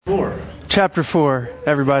Chapter 4,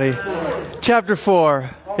 everybody. Chapter 4.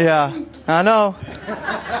 Yeah, I know.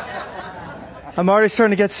 I'm already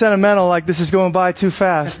starting to get sentimental, like this is going by too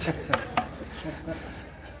fast.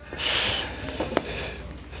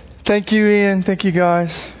 Thank you, Ian. Thank you,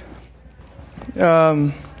 guys.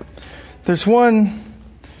 There's one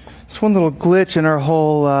little glitch in our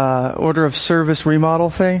whole order of service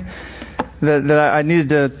remodel thing that I needed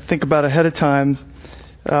to think about ahead of time.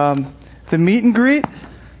 The meet and greet,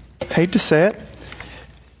 hate to say it,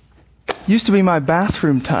 used to be my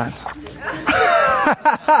bathroom time.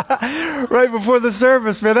 Right before the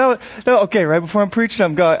service, man. Okay, right before I'm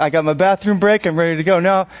preaching, I got my bathroom break. I'm ready to go.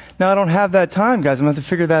 Now I don't have that time, guys. I'm gonna have to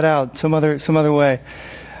figure that out some other way.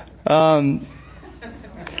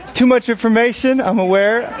 Too much information, I'm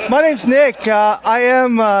aware. My name's Nick. I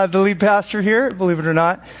am the lead pastor here, believe it or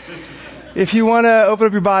not. If you want to open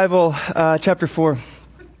up your Bible, chapter 4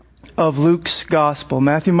 of Luke's Gospel.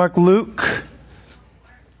 Matthew, Mark, Luke,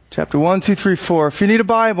 chapter 1, 2, 3, 4. If you need a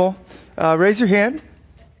Bible, raise your hand.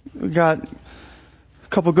 We got a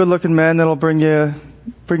couple good-looking men that'll bring you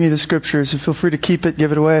the scriptures. So feel free to keep it,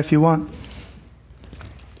 give it away if you want.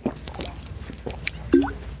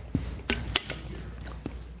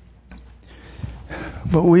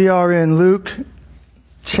 But we are in Luke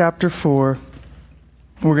chapter 4.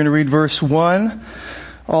 We're going to read verse 1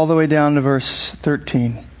 all the way down to verse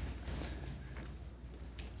 13.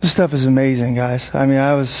 This stuff is amazing, guys. I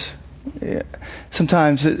mean,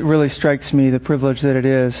 sometimes it really strikes me the privilege that it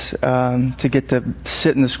is to get to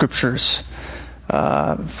sit in the scriptures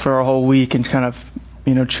for a whole week and kind of,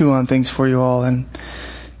 chew on things for you all. And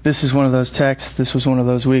this is one of those texts. This was one of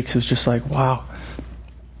those weeks. It was just like, wow.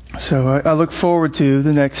 So I look forward to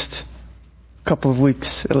the next couple of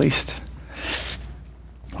weeks at least.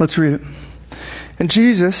 Let's read it. And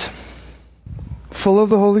Jesus, full of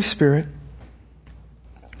the Holy Spirit,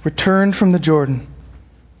 returned from the Jordan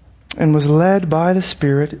and was led by the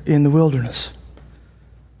Spirit in the wilderness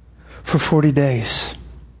for 40 days,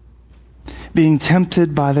 being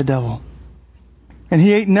tempted by the devil. And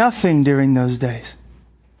he ate nothing during those days.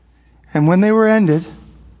 And when they were ended,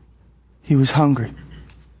 he was hungry.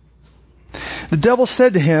 The devil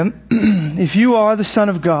said to him, "If you are the Son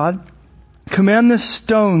of God, command this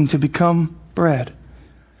stone to become bread."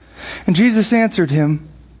 And Jesus answered him,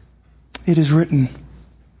 "It is written,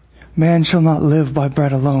 man shall not live by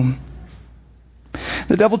bread alone."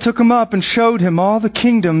 The devil took him up and showed him all the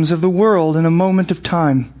kingdoms of the world in a moment of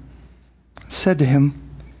time. And said to him,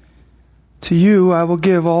 "To you I will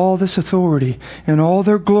give all this authority and all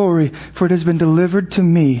their glory, for it has been delivered to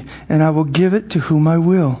me, and I will give it to whom I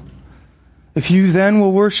will. If you then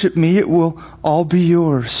will worship me, it will all be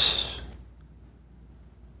yours."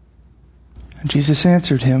 And Jesus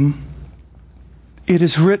answered him, "It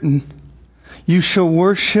is written, you shall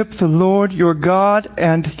worship the Lord your God,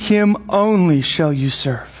 and Him only shall you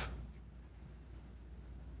serve."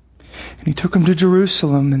 And he took him to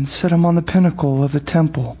Jerusalem and set him on the pinnacle of the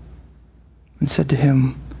temple and said to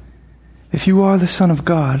him, "If you are the Son of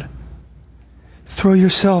God, throw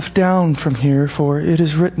yourself down from here, for it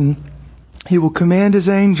is written, He will command His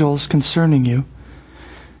angels concerning you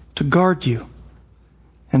to guard you,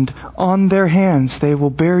 and on their hands they will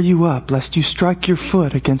bear you up, lest you strike your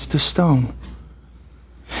foot against a stone."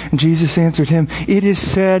 And Jesus answered him, "It is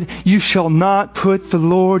said, you shall not put the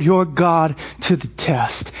Lord your God to the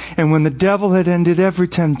test." And when the devil had ended every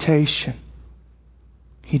temptation,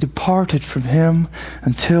 he departed from him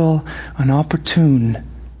until an opportune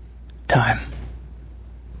time.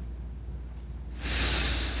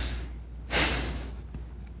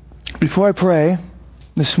 Before I pray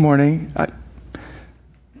this morning, I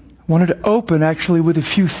wanted to open actually with a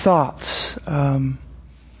few thoughts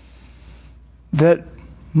that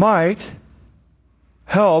might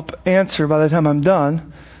help answer, by the time I'm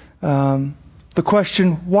done, the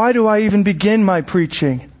question, why do I even begin my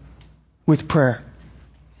preaching with prayer?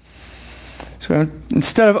 So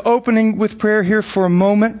instead of opening with prayer here for a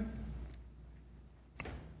moment,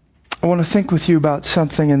 I want to think with you about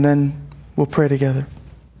something and then we'll pray together.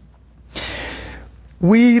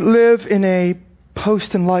 We live in a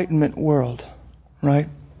post-enlightenment world, right?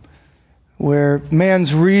 Where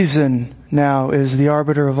man's reason now is the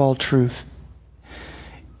arbiter of all truth.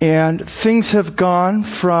 And things have gone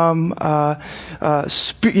from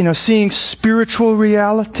seeing spiritual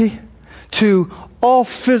reality to all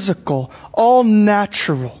physical, all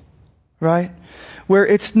natural, right? Where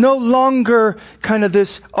it's no longer kind of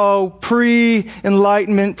this,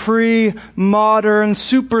 pre-enlightenment, pre-modern,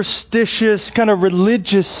 superstitious, kind of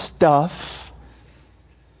religious stuff.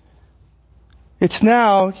 It's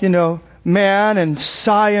now, man and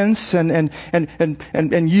science and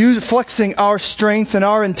flexing our strength and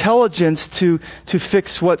our intelligence to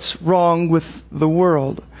fix what's wrong with the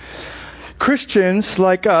world. Christians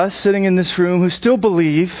like us sitting in this room who still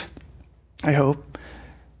believe, I hope,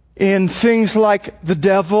 in things like the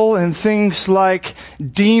devil and things like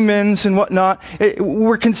demons and whatnot,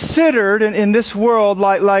 we're considered in this world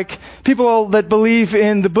like people that believe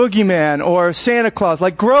in the boogeyman or Santa Claus.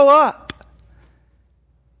 Like, grow up.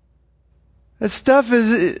 That stuff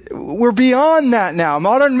we're beyond that now.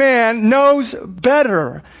 Modern man knows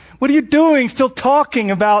better. What are you doing still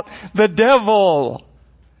talking about the devil?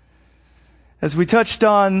 As we touched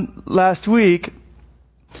on last week,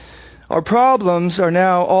 our problems are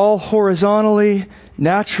now all horizontally,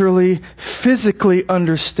 naturally, physically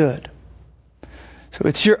understood. So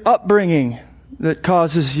it's your upbringing that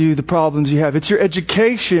causes you the problems you have. It's your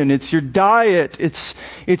education, it's your diet, it's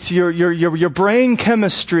your brain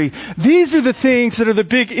chemistry. These are the things that are the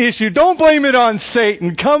big issue. Don't blame it on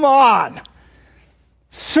Satan. Come on.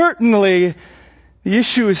 Certainly, the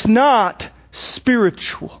issue is not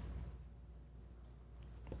spiritual.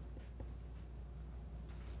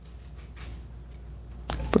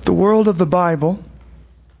 But the world of the Bible,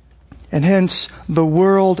 and hence the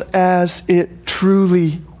world as it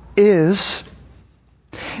truly is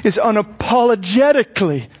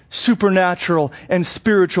unapologetically supernatural and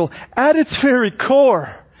spiritual at its very core.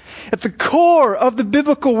 At the core of the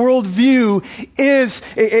biblical worldview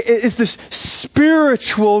is this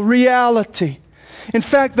spiritual reality. In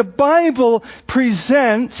fact, the Bible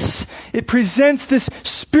presents this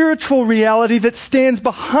spiritual reality that stands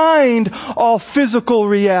behind all physical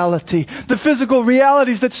reality. The physical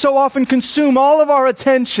realities that so often consume all of our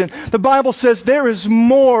attention. The Bible says there is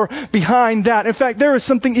more behind that. In fact, there is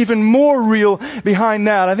something even more real behind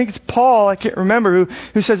that. I think it's Paul, I can't remember,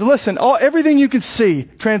 who says, listen, everything you can see,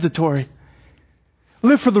 transitory.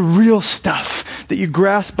 Live for the real stuff that you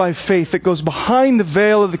grasp by faith that goes behind the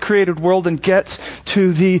veil of the created world and gets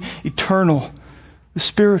to the eternal, the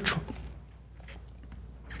spiritual.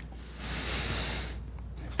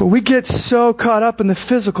 But we get so caught up in the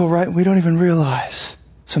physical, right? We don't even realize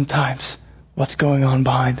sometimes what's going on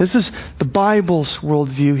behind. This is the Bible's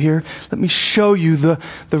worldview here. Let me show you the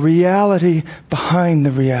reality behind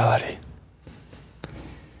the reality.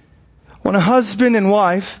 When a husband and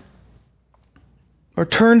wife are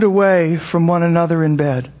turned away from one another in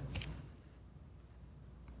bed,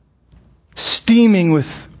 steaming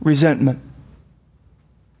with resentment,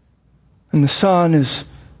 and the sun is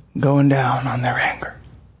going down on their anger.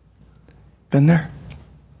 Been there?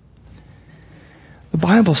 The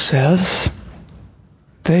Bible says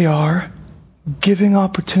they are giving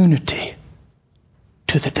opportunity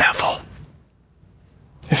to the devil.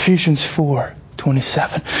 Ephesians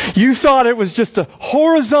 4:27. You thought it was just a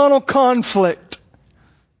horizontal conflict.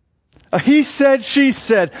 A he said, she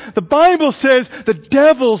said. The Bible says the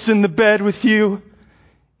devil's in the bed with you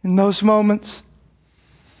in those moments.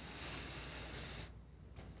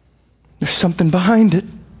 There's something behind it.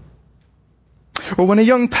 Or when a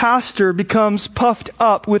young pastor becomes puffed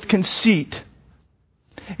up with conceit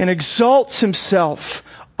and exalts himself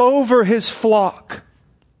over his flock.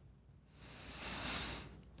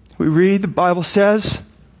 We read, the Bible says,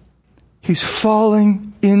 he's falling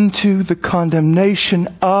into the condemnation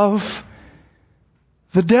of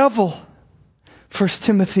the devil. 1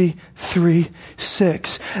 Timothy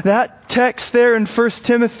 3:6. That text there in 1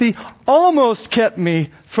 Timothy almost kept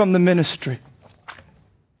me from the ministry.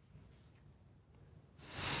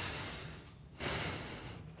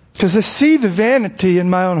 Because I see the vanity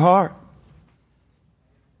in my own heart.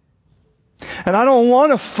 And I don't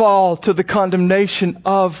want to fall to the condemnation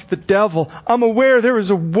of the devil. I'm aware there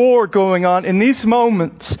is a war going on in these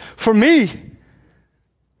moments for me.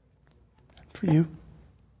 For you.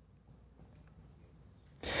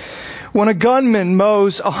 When a gunman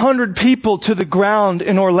mows 100 people to the ground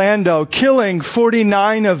in Orlando, killing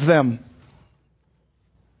 49 of them.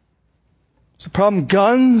 Is the problem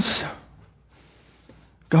guns?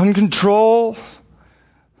 Gun control?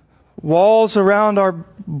 Walls around our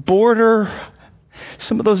border?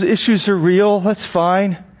 Some of those issues are real. That's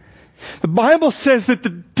fine. The Bible says that the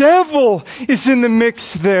devil is in the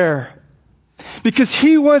mix there. Because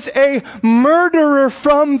he was a murderer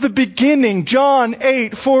from the beginning. John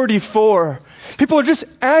 8:44. People are just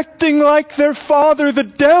acting like their father, the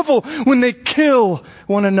devil, when they kill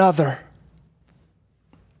one another.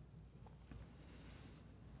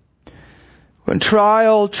 When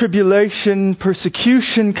trial, tribulation,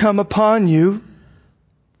 persecution come upon you,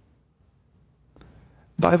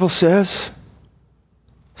 the Bible says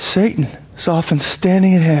Satan is often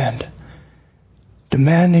standing at hand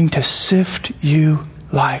demanding to sift you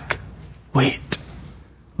like wheat.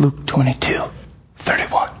 Luke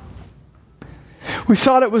 22:31. We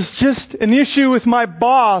thought it was just an issue with my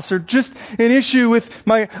boss or just an issue with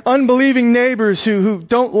my unbelieving neighbors who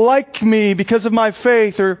don't like me because of my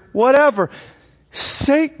faith or whatever.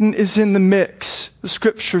 Satan is in the mix, the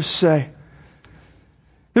scriptures say.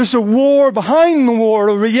 There's a war behind the war,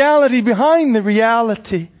 a reality behind the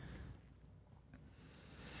reality.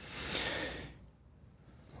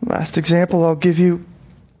 Last example I'll give you.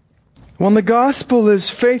 When the gospel is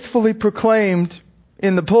faithfully proclaimed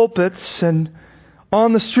in the pulpits and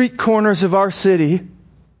on the street corners of our city,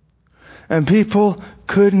 and people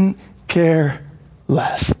couldn't care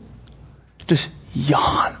less. Just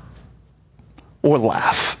yawn or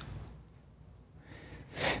laugh.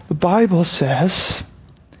 The Bible says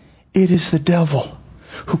it is the devil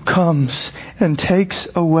who comes and takes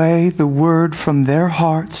away the word from their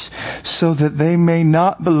hearts so that they may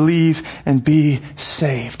not believe and be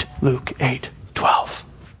saved. Luke 8:12.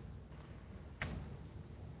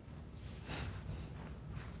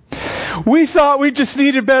 We thought we just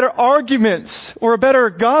needed better arguments or a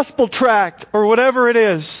better gospel tract or whatever it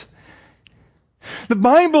is. The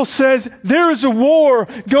Bible says there is a war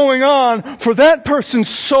going on for that person's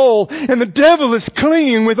soul, and the devil is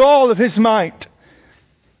clinging with all of his might.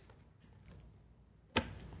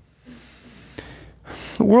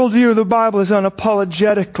 The worldview of the Bible is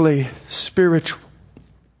unapologetically spiritual.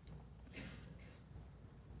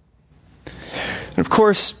 And of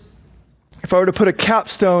course, if I were to put a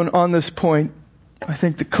capstone on this point, I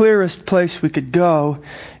think the clearest place we could go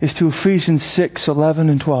is to Ephesians 6:11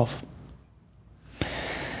 and 12.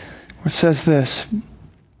 Where it says this: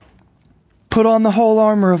 put on the whole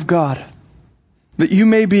armor of God, that you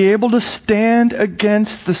may be able to stand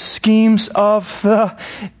against the schemes of the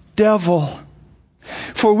devil.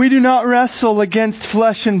 For we do not wrestle against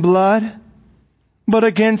flesh and blood, but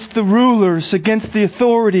against the rulers, against the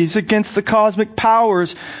authorities, against the cosmic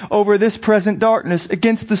powers over this present darkness,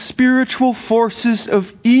 against the spiritual forces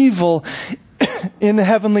of evil in the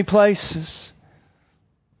heavenly places.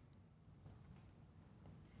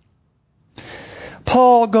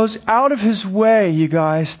 Paul goes out of his way, you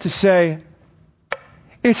guys, to say,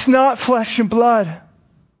 it's not flesh and blood.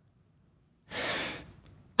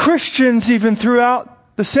 Christians, even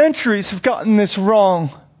throughout the centuries, have gotten this wrong.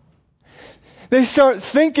 They start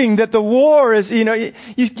thinking that the war is, you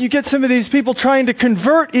get some of these people trying to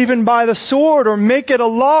convert even by the sword or make it a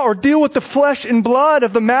law or deal with the flesh and blood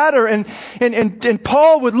of the matter. And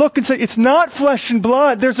Paul would look and say, it's not flesh and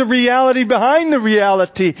blood. There's a reality behind the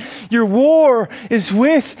reality. Your war is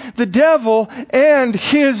with the devil and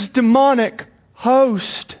his demonic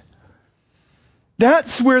host.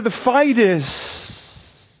 That's where the fight is.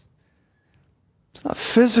 It's not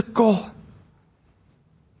physical.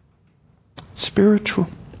 Spiritual.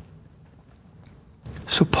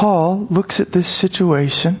 So Paul looks at this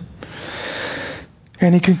situation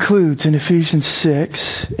and he concludes in Ephesians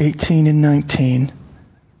 6:18 and 19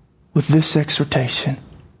 with this exhortation.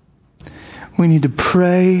 We need to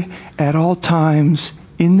pray at all times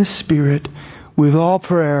in the Spirit with all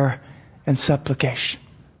prayer and supplication.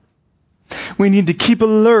 We need to keep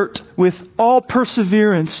alert with all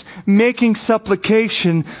perseverance, making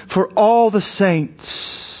supplication for all the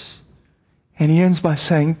saints. And he ends by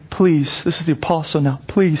saying, please, this is the apostle now,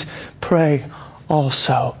 please pray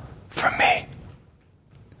also for me.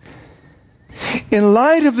 In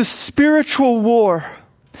light of the spiritual war,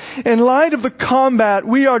 in light of the combat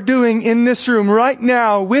we are doing in this room right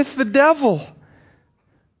now with the devil,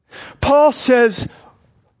 Paul says,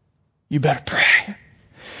 you better pray.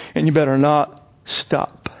 And you better not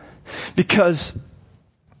stop. Because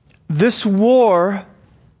this war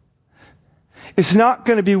is not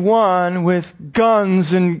going to be won with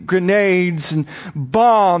guns and grenades and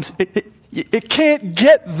bombs. It can't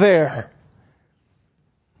get there.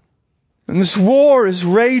 And this war is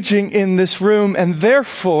raging in this room, and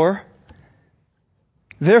therefore,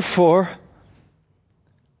 I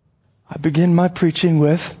begin my preaching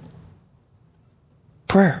with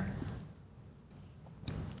prayer.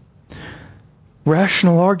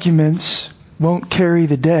 Rational arguments won't carry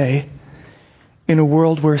the day in a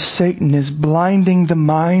world where Satan is blinding the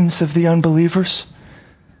minds of the unbelievers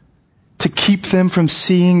to keep them from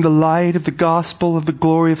seeing the light of the gospel of the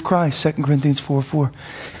glory of Christ. 2 Corinthians 4:4.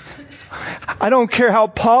 I don't care how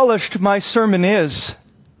polished my sermon is,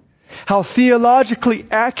 how theologically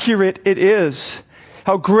accurate it is,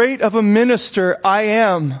 how great of a minister I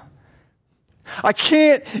am. I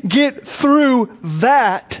can't get through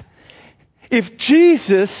that if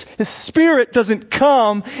Jesus, His Spirit, doesn't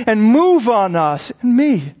come and move on us and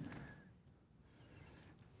me.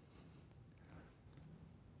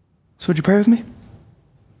 So would you pray with me?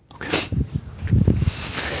 Okay.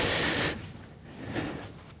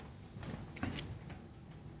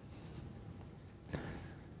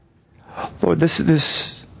 Lord,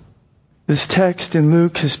 this text in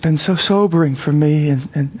Luke has been so sobering for me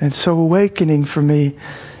and so awakening for me.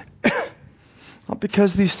 Not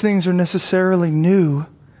because these things are necessarily new,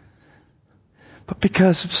 but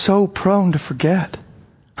because I'm so prone to forget.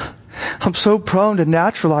 I'm so prone to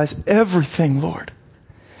naturalize everything, Lord,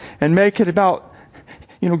 and make it about,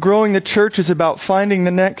 growing the church is about finding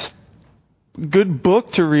the next good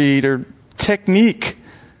book to read or technique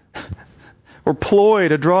or ploy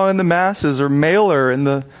to draw in the masses or mailer in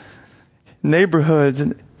the neighborhoods.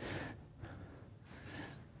 And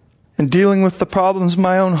dealing with the problems of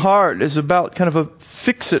my own heart is about kind of a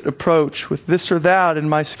fix-it approach with this or that in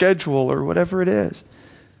my schedule or whatever it is.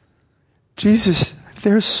 Jesus,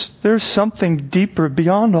 there's something deeper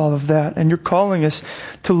beyond all of that, and you're calling us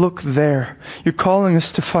to look there. You're calling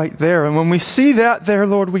us to fight there. And when we see that there,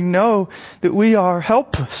 Lord, we know that we are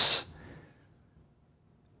helpless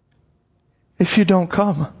if you don't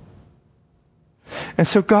come. And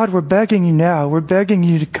so, God, we're begging you now. We're begging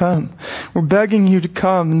you to come. We're begging you to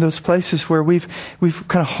come in those places where we've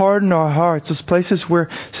kind of hardened our hearts, those places where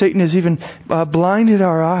Satan has even blinded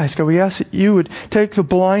our eyes. God, we ask that you would take the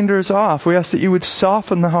blinders off. We ask that you would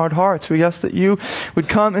soften the hard hearts. We ask that you would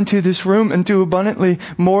come into this room and do abundantly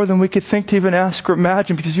more than we could think to even ask or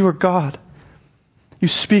imagine, because you are God. You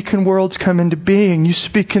speak and worlds come into being. You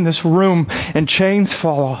speak in this room and chains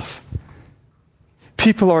fall off.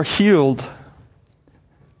 People are healed.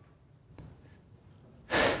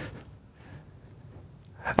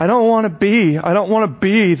 I don't want to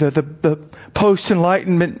be the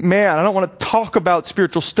post-enlightenment man. I don't want to talk about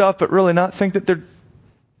spiritual stuff, but really not think that they're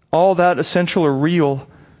all that essential or real.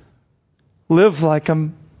 Live like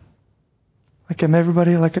I'm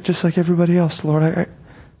everybody, just like everybody else, Lord. I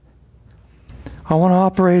want to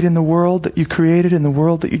operate in the world that you created, in the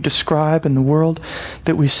world that you describe, in the world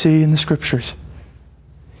that we see in the Scriptures.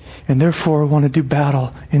 And therefore, I want to do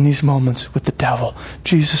battle in these moments with the devil.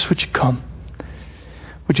 Jesus, would you come?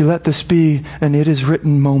 Would you let this be an it is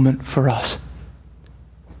written moment for us?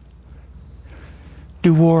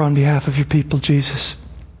 Do war on behalf of your people, Jesus.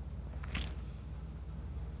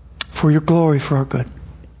 For your glory, for our good.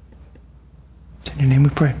 It's in your name we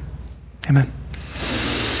pray. Amen.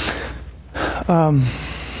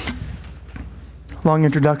 Long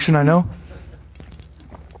introduction, I know.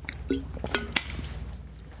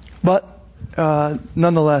 But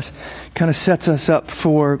nonetheless, kind of sets us up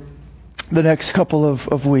for the next couple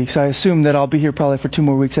of weeks. I assume that I'll be here probably for 2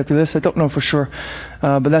 more weeks after this. I don't know for sure,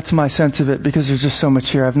 but that's my sense of it, because there's just so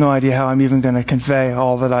much here. I have no idea how I'm even going to convey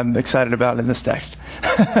all that I'm excited about in this text.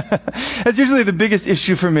 That's usually the biggest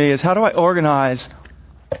issue for me, is how do I organize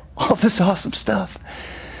all this awesome stuff?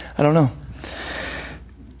 I don't know.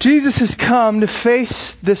 Jesus has come to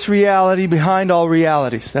face this reality behind all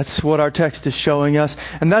realities. That's what our text is showing us.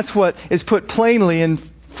 And that's what is put plainly in,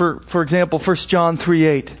 for example, 1 John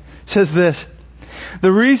 3:8. Says this: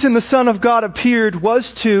 the reason the Son of God appeared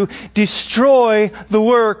was to destroy the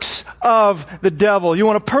works of the devil. You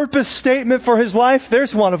want a purpose statement for his life?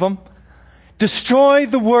 There's one of them. Destroy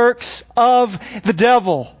the works of the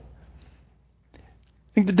devil. I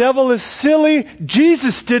think the devil is silly.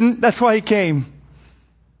 Jesus didn't. That's why he came.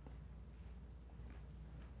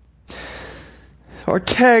 Our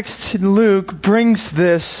text in Luke brings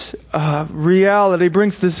this reality,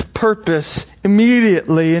 brings this purpose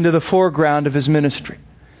immediately into the foreground of his ministry.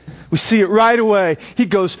 We see it right away. He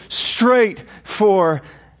goes straight for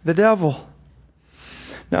the devil.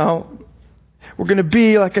 Now, we're going to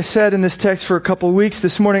be, like I said, in this text for a couple of weeks.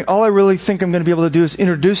 This morning, all I really think I'm going to be able to do is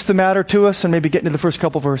introduce the matter to us and maybe get into the first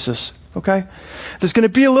couple verses. Okay? There's going to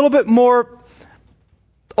be a little bit more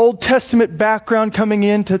Old Testament background coming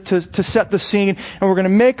in to set the scene, and we're going to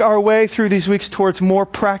make our way through these weeks towards more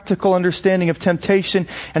practical understanding of temptation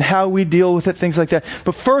and how we deal with it, things like that.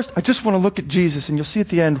 But first, I just want to look at Jesus, and you'll see at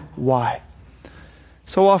the end why.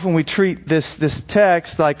 So often we treat this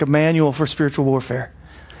text like a manual for spiritual warfare.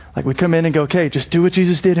 Like we come in and go, okay, just do what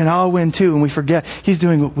Jesus did and I'll win too, and we forget He's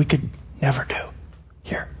doing what we could never do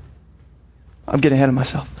here. I'm getting ahead of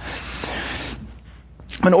myself.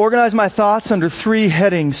 I'm going to organize my thoughts under 3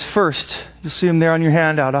 headings. First, you'll see them there on your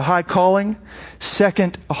handout. A high calling.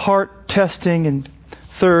 Second, a heart testing. And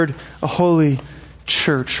third, a holy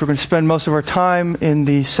church. We're going to spend most of our time in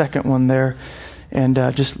the second one there and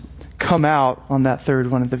just come out on that third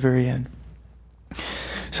one at the very end.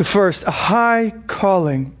 So first, a high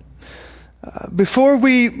calling. Before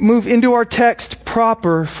we move into our text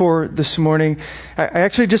proper for this morning, I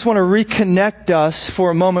actually just want to reconnect us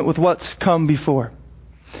for a moment with what's come before.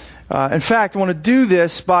 In fact, I want to do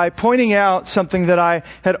this by pointing out something that I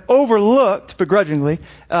had overlooked begrudgingly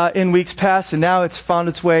in weeks past, and now it's found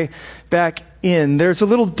its way back in. There's a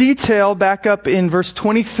little detail back up in verse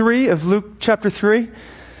 23 of Luke chapter 3.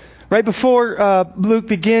 Right before Luke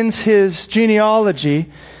begins his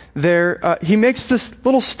genealogy, there he makes this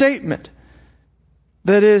little statement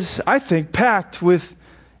that is, I think, packed with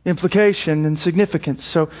implication and significance.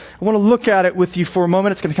 So I want to look at it with you for a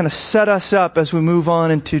moment. It's going to kind of set us up as we move on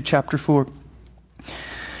into chapter 4.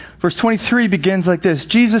 Verse 23 begins like this.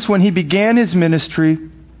 Jesus, when he began his ministry,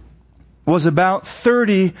 was about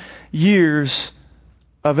 30 years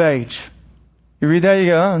of age. You read that, you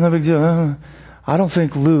go, oh, no big deal. I don't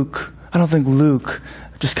think Luke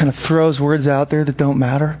just kind of throws words out there that don't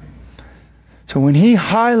matter. So when he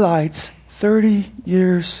highlights 30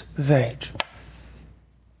 years of age,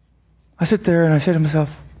 I sit there and I say to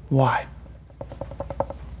myself, why?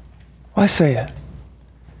 Why say that?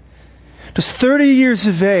 Does 30 years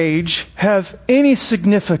of age have any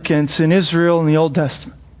significance in Israel in the Old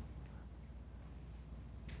Testament?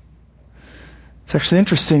 It's actually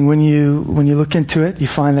interesting when you look into it, you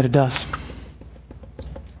find that it does.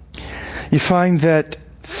 You find that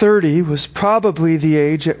 30 was probably the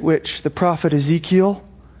age at which the prophet Ezekiel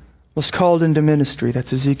was called into ministry.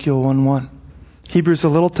 That's Ezekiel 1:1. Hebrew's a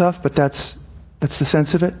little tough, but that's the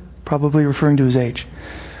sense of it. Probably referring to his age.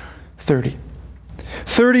 30.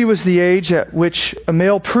 30 was the age at which a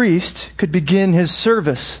male priest could begin his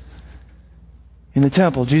service in the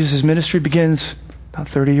temple. Jesus' ministry begins about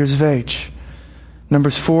 30 years of age.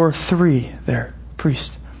 Numbers 4:3 there,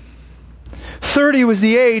 priest. 30 was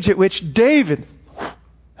the age at which David,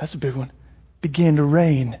 that's a big one, began to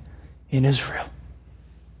reign in Israel.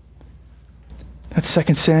 That's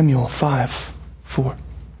 2 Samuel 5:4.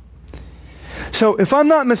 So if I'm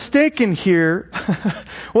not mistaken here,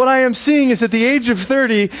 what I am seeing is that the age of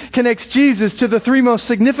 30 connects Jesus to the three most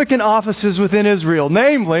significant offices within Israel,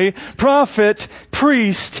 namely prophet,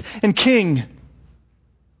 priest, and king.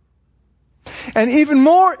 And even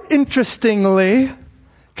more interestingly,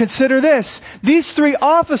 consider this. These three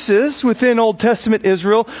offices within Old Testament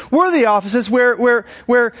Israel were the offices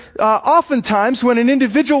where oftentimes when an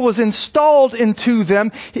individual was installed into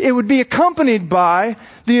them, it would be accompanied by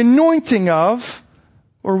the anointing of,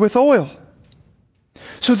 or with oil.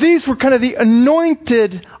 So these were kind of the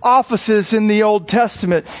anointed offices in the Old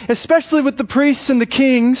Testament, especially with the priests and the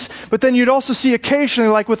kings, but then you'd also see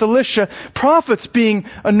occasionally, like with Elisha, prophets being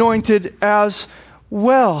anointed as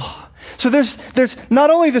well. So there's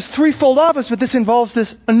not only this threefold office, but this involves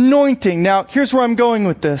this anointing. Now, here's where I'm going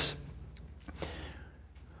with this.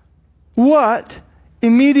 What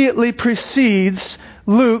immediately precedes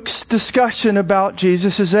Luke's discussion about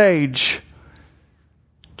Jesus' age?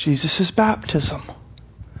 Jesus' baptism.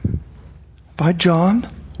 By John,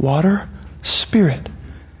 water, Spirit.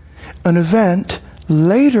 An event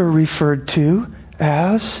later referred to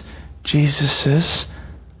as Jesus'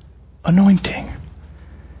 anointing.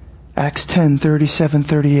 Acts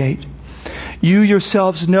 10:37-38. You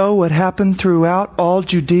yourselves know what happened throughout all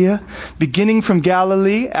Judea, beginning from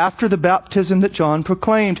Galilee after the baptism that John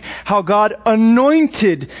proclaimed, how God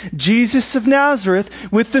anointed Jesus of Nazareth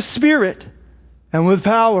with the Spirit and with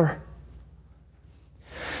power.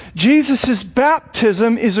 Jesus'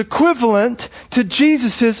 baptism is equivalent to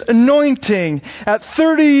Jesus' anointing. At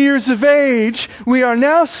 30 years of age, we are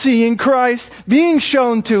now seeing Christ being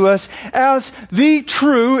shown to us as the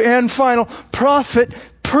true and final prophet,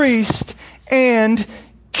 priest, and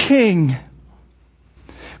king.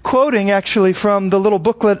 Quoting actually from the little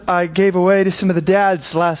booklet I gave away to some of the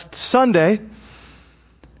dads last Sunday,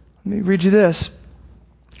 let me read you this.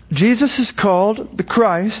 Jesus is called the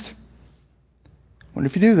Christ. I wonder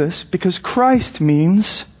if you do this, because Christ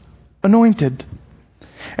means anointed.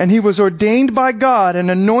 And He was ordained by God and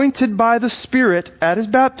anointed by the Spirit at His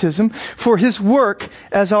baptism for His work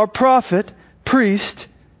as our prophet, priest,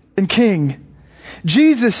 and king.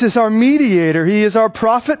 Jesus is our mediator. He is our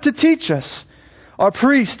prophet to teach us, our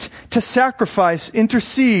priest to sacrifice,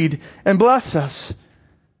 intercede, and bless us,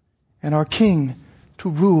 and our king to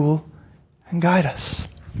rule and guide us.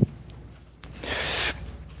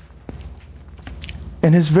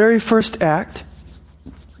 And His very first act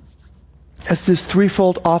as this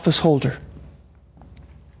threefold office holder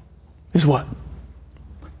is what?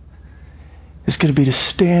 It's going to be to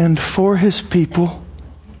stand for His people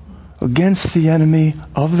against the enemy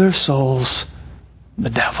of their souls, the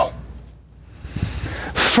devil.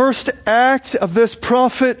 First act of this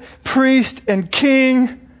prophet, priest, and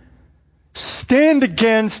king, stand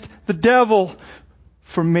against the devil,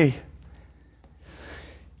 for me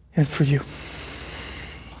and for you.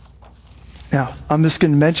 Now, I'm just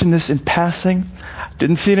going to mention this in passing.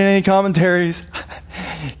 Didn't see it in any commentaries.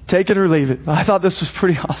 Take it or leave it. I thought this was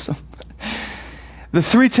pretty awesome. The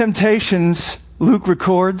three temptations Luke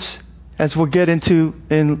records, as we'll get into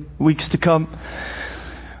in weeks to come,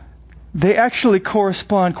 they actually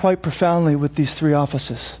correspond quite profoundly with these three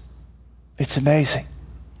offices. It's amazing.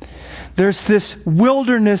 There's this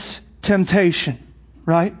wilderness temptation,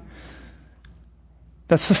 right?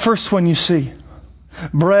 That's the first one you see.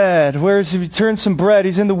 Bread. Where's he? Turns some bread.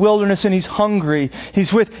 He's in the wilderness and he's hungry.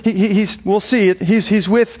 He's with. We'll see it. He's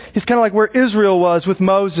kind of like where Israel was with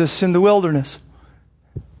Moses in the wilderness.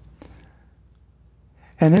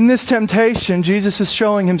 And in this temptation, Jesus is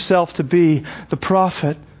showing himself to be the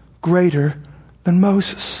prophet greater than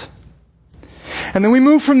Moses. And then we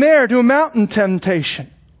move from there to a mountain temptation.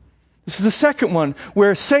 This is the second one,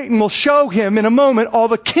 where Satan will show him in a moment all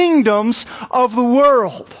the kingdoms of the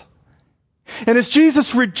world. And as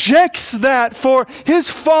Jesus rejects that for his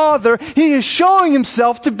Father, he is showing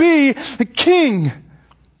himself to be the king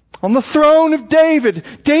on the throne of David,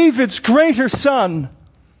 David's greater son.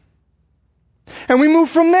 And we move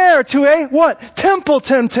from there to a what? Temple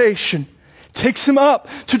temptation. Takes him up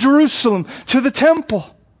to Jerusalem, to the temple.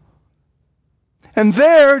 And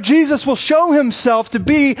there, Jesus will show himself to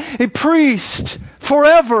be a priest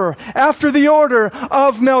forever after the order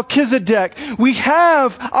of Melchizedek. We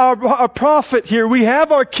have our prophet here. We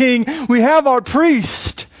have our king. We have our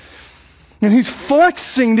priest. And he's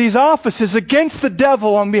flexing these offices against the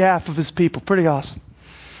devil on behalf of his people. Pretty awesome.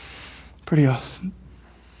 Pretty awesome.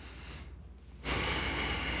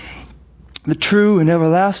 The true and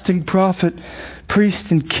everlasting prophet,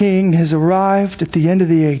 priest, and king has arrived at the end of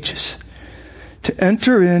the ages to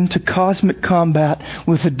enter into cosmic combat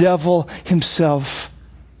with the devil himself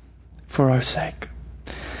for our sake.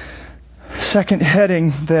 Second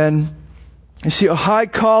heading, then, you see a high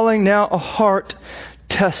calling, now a heart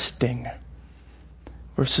testing.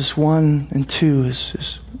 Verses 1 and 2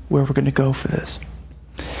 is where we're going to go for this.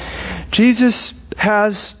 Jesus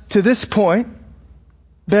has, to this point,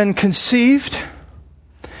 been conceived,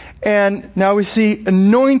 and now we see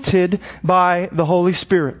anointed by the Holy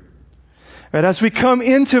Spirit. Right, as we come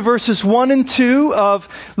into verses 1 and 2 of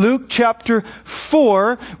Luke chapter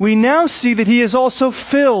 4, we now see that he is also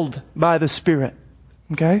filled by the Spirit.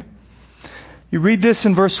 Okay? You read this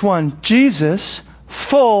in verse 1. Jesus,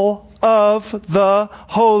 full of the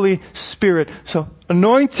Holy Spirit. So,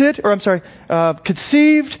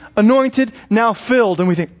 conceived, anointed, now filled. And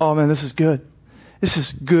we think, oh man, this is good. This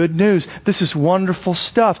is good news. This is wonderful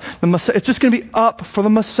stuff. The Messiah, it's just going to be up for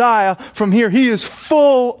the Messiah from here. He is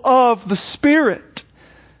full of the Spirit.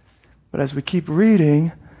 But as we keep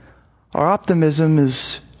reading, our optimism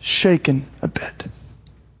is shaken a bit.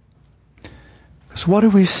 Because what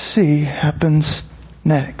do we see happens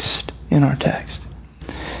next in our text?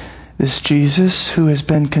 This Jesus who has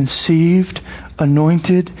been conceived,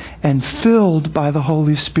 anointed, and filled by the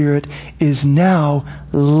Holy Spirit is now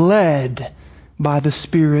led by the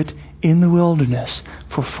Spirit in the wilderness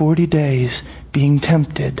for 40 days, being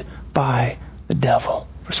tempted by the devil.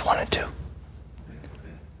 Verse 1 and 2.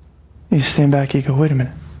 You stand back and you go, wait a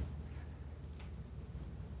minute.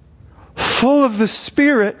 Full of the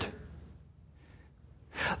Spirit,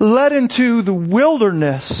 led into the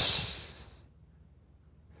wilderness,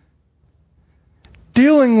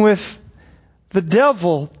 dealing with the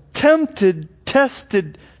devil, tempted,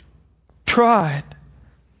 tested, tried.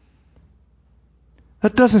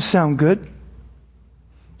 That doesn't sound good.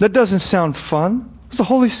 That doesn't sound fun. What's the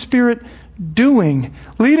Holy Spirit doing?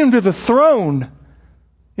 Lead him to the throne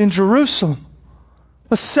in Jerusalem.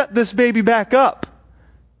 Let's set this baby back up.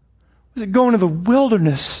 Is it going to the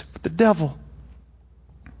wilderness with the devil?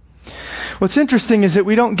 What's interesting is that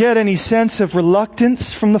we don't get any sense of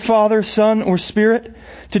reluctance from the Father, Son, or Spirit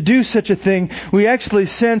to do such a thing. We actually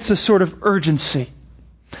sense a sort of urgency.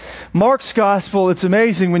 Mark's Gospel, it's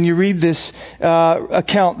amazing when you read this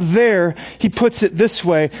account there, he puts it this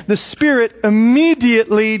way. The Spirit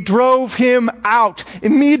immediately drove him out.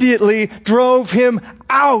 Immediately drove him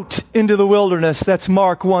out into the wilderness. That's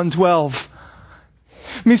Mark 1:12.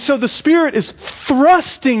 I mean, so the Spirit is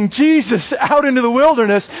thrusting Jesus out into the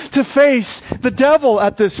wilderness to face the devil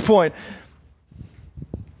at this point.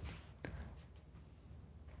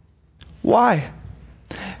 Why?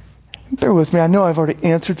 Bear with me. I know I've already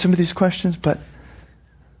answered some of these questions, but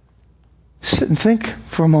sit and think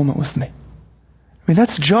for a moment with me. I mean,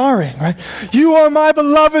 that's jarring, right? You are my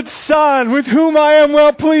beloved Son, with whom I am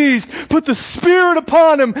well pleased. Put the Spirit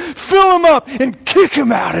upon him, fill him up, and kick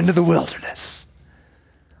him out into the wilderness.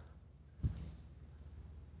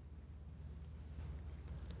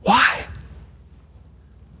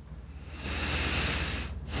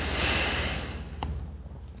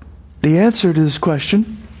 The answer to this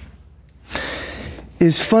question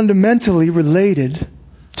is fundamentally related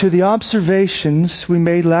to the observations we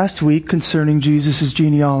made last week concerning Jesus'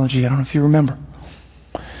 genealogy. I don't know if you remember.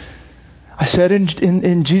 I said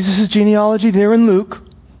in Jesus' genealogy there in Luke,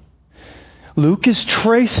 Luke is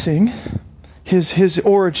tracing his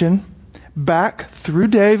origin back through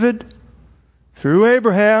David, through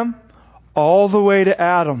Abraham, all the way to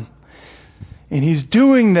Adam. And he's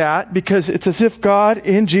doing that because it's as if God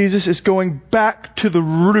in Jesus is going back to the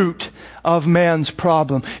root of man's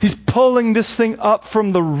problem. He's pulling this thing up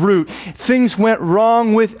from the root. Things went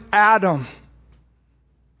wrong with Adam.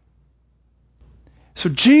 So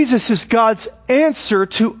Jesus is God's answer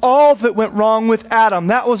to all that went wrong with Adam.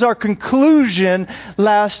 That was our conclusion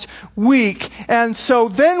last week. And so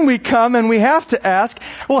then we come and we have to ask,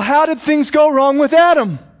 well, how did things go wrong with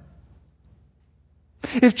Adam?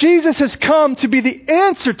 If Jesus has come to be the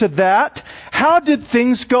answer to that, how did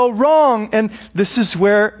things go wrong? And this is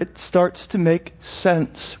where it starts to make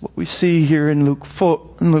sense, what we see here in Luke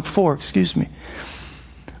 4.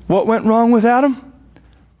 What went wrong with Adam?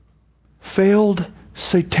 Failed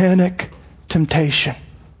satanic temptation.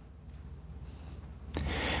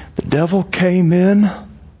 The devil came in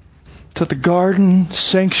to the garden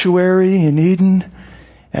sanctuary in Eden,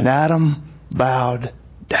 and Adam bowed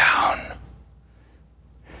down.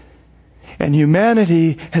 And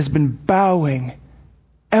humanity has been bowing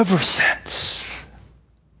ever since.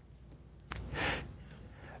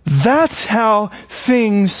 That's how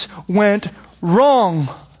things went wrong.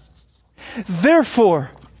 Therefore,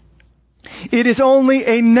 it is only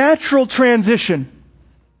a natural transition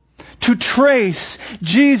to trace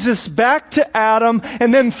Jesus back to Adam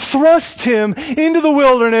and then thrust him into the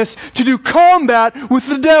wilderness to do combat with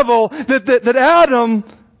the devil that Adam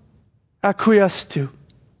acquiesced to.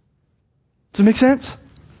 Does it make sense?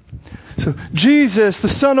 So Jesus, the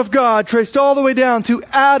Son of God, traced all the way down to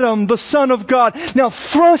Adam, the Son of God. Now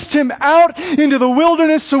thrust him out into the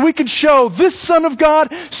wilderness so we could show this Son of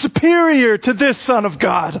God superior to this Son of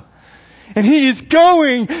God. And He is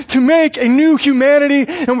going to make a new humanity,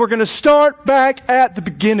 and we're going to start back at the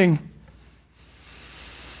beginning.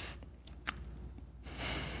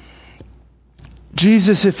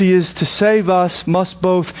 Jesus, if He is to save us, must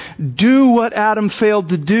both do what Adam failed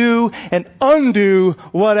to do and undo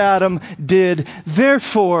what Adam did.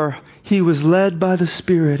 Therefore, He was led by the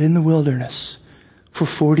Spirit in the wilderness for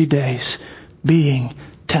 40 days, being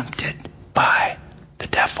tempted by the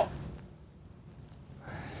devil.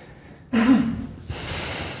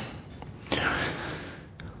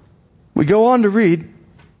 We go on to read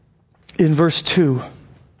in verse 2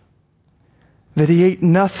 that He ate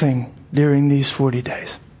nothing during these 40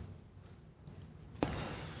 days.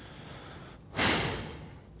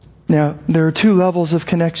 Now, there are two levels of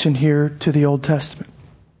connection here to the Old Testament.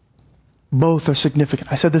 Both are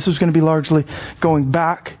significant. I said this was going to be largely going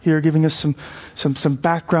back here, giving us some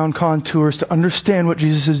background contours to understand what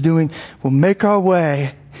Jesus is doing. We'll make our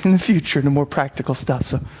way in the future to more practical stuff,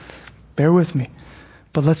 so bear with me.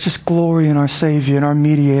 But let's just glory in our Savior and our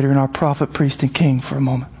mediator and our prophet, priest, and king for a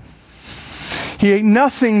moment. He ate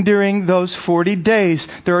nothing during those 40 days.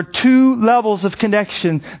 There are two levels of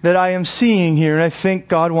connection that I am seeing here, and I think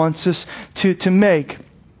God wants us to make.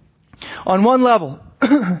 On one level,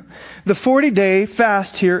 the 40-day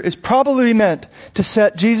fast here is probably meant to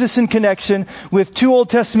set Jesus in connection with two Old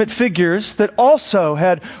Testament figures that also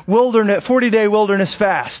had 40-day wilderness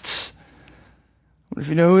fasts. I wonder if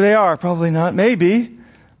you know who they are. Probably not. Maybe.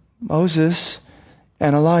 Moses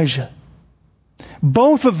and Elijah.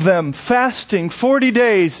 Both of them fasting 40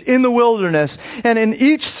 days in the wilderness. And in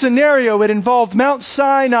each scenario, it involved Mount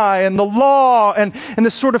Sinai and the law and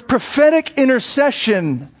this sort of prophetic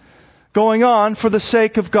intercession going on for the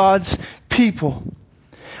sake of God's people.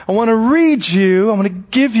 I want to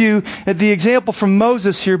give you the example from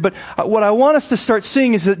Moses here, but what I want us to start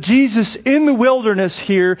seeing is that Jesus in the wilderness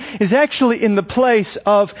here is actually in the place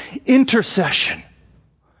of intercession.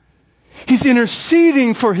 He's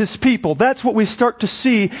interceding for His people. That's what we start to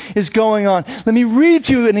see is going on. Let me read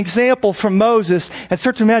you an example from Moses and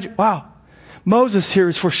start to imagine, wow, Moses here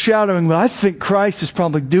is foreshadowing what I think Christ is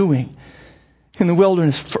probably doing in the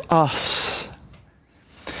wilderness for us.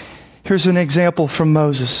 Here's an example from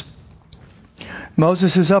Moses.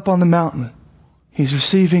 Moses is up on the mountain. He's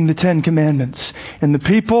receiving the 10 Commandments. And the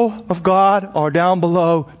people of God are down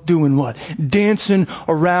below doing what? Dancing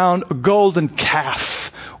around a golden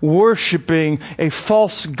calf, worshiping a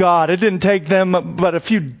false god. It didn't take them but a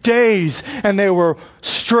few days, and they were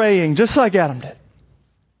straying, just like Adam did.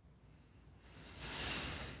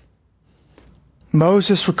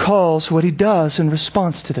 Moses recalls what he does in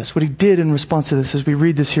response to this, what he did in response to this, as we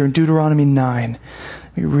read this here in Deuteronomy 9.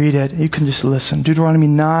 We read it. You can just listen. Deuteronomy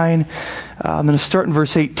 9. I'm going to start in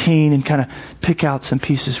verse 18 and kind of pick out some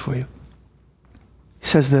pieces for you. He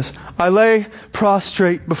says this, I lay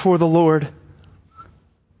prostrate before the Lord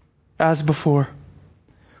as before,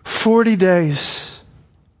 40 days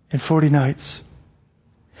and 40 nights.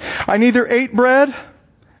 I neither ate bread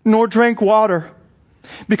nor drank water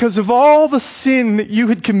because of all the sin that you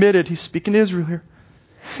had committed. He's speaking to Israel here.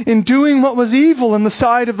 In doing what was evil in the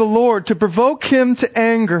sight of the Lord, to provoke Him to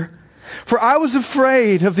anger. For I was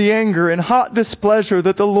afraid of the anger and hot displeasure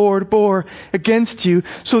that the Lord bore against you,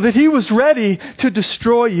 so that He was ready to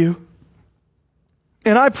destroy you.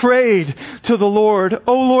 And I prayed to the Lord,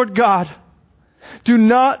 O Lord God, do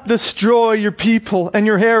not destroy your people and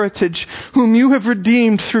your heritage, whom you have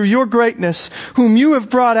redeemed through your greatness, whom you have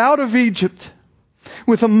brought out of Egypt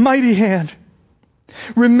with a mighty hand.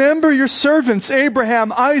 Remember your servants,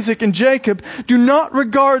 Abraham, Isaac, and Jacob. Do not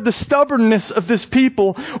regard the stubbornness of this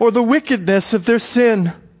people or the wickedness of their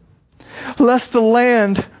sin. Lest the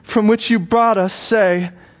land from which you brought us say,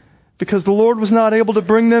 because the Lord was not able to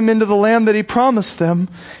bring them into the land that He promised them,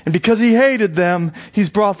 and because He hated them, He's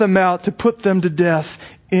brought them out to put them to death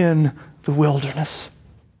in the wilderness.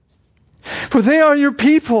 For they are your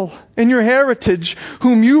people and your heritage,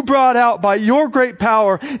 whom you brought out by your great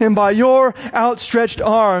power and by your outstretched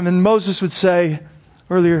arm. And Moses would say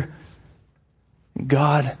earlier,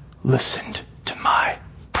 God listened to my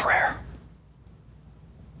prayer.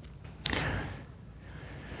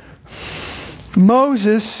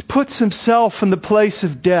 Moses puts himself in the place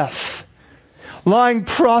of death, lying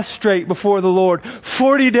prostrate before the Lord.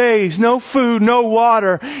 40 days, no food, no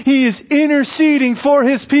water. He is interceding for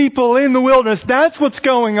his people in the wilderness. That's what's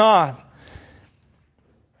going on.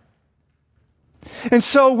 And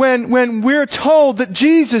so when we're told that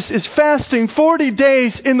Jesus is fasting 40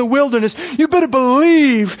 days in the wilderness, you better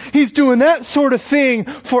believe He's doing that sort of thing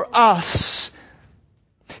for us.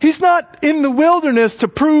 He's not in the wilderness to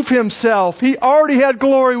prove Himself. He already had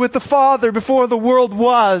glory with the Father before the world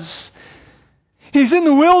was. He's in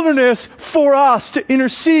the wilderness for us, to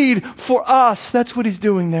intercede for us. That's what He's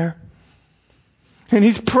doing there. And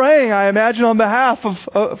He's praying, I imagine, on behalf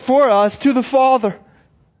of for us to the Father.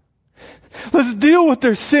 Let's deal with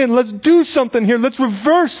their sin. Let's do something here. Let's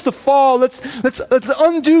reverse the fall. Let's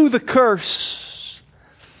undo the curse.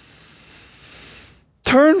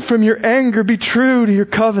 Turn from your anger. Be true to your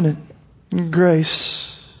covenant and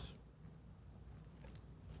grace.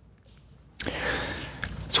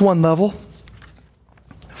 It's one level.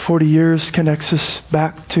 40 years connects us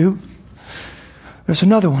back to. There's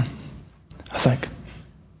another one, I think.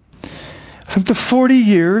 I think the 40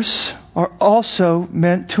 years are also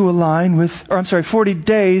meant to align with, 40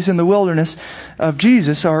 days in the wilderness of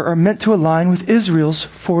Jesus are meant to align with Israel's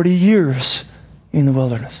 40 years in the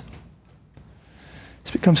wilderness.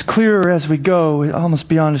 This becomes clearer as we go, almost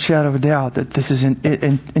beyond a shadow of a doubt, that this is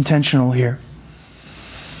intentional here.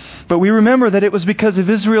 But we remember that it was because of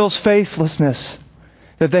Israel's faithlessness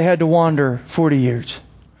that they had to wander 40 years.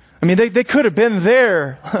 I mean, they could have been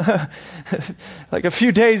there like a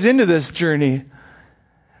few days into this journey.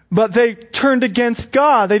 But they turned against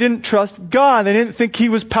God. They didn't trust God. They didn't think He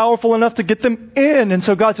was powerful enough to get them in. And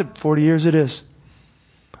so God said, 40 years it is,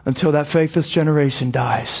 until that faithless generation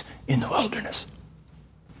dies in the wilderness.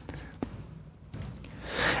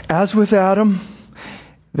 As with Adam,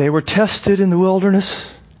 they were tested in the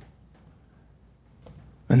wilderness,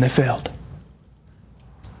 and they failed.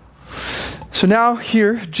 So now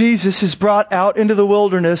here, Jesus is brought out into the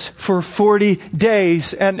wilderness for 40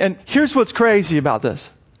 days. And here's what's crazy about this.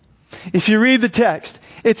 If you read the text,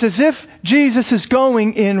 it's as if Jesus is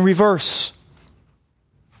going in reverse.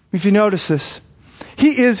 If you notice this.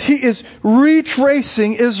 He is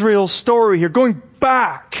retracing Israel's story here, going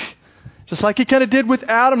back. Just like He kind of did with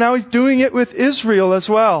Adam, now He's doing it with Israel as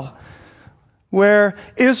well. Where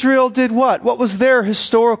Israel did what? What was their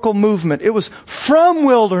historical movement? It was from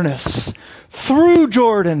wilderness, through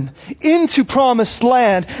Jordan, into promised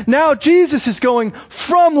land. Now Jesus is going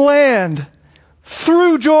from land,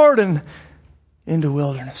 through Jordan, into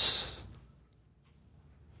wilderness.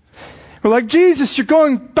 We're like, Jesus, you're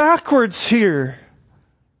going backwards here.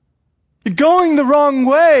 You're going the wrong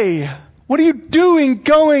way. What are you doing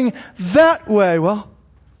going that way? Well,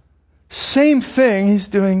 same thing He's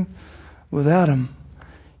doing with Adam.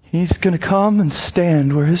 He's going to come and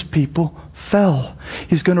stand where His people fell.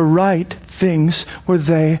 He's going to right things where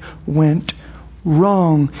they went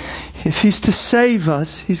wrong. If He's to save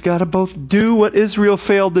us, He's got to both do what Israel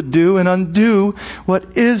failed to do and undo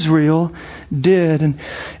what Israel did. And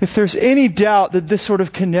if there's any doubt that this sort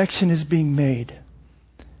of connection is being made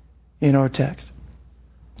in our text,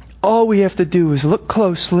 all we have to do is look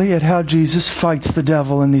closely at how Jesus fights the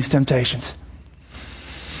devil in these temptations.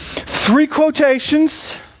 3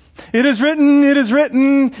 quotations. It is written, it is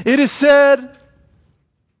written, it is said.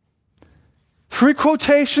 3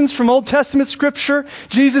 quotations from Old Testament Scripture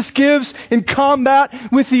Jesus gives in combat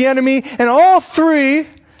with the enemy. And all 3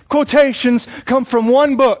 quotations come from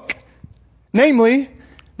one book, namely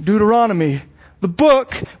Deuteronomy. The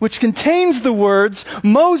book which contains the words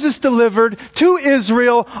Moses delivered to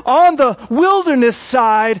Israel on the wilderness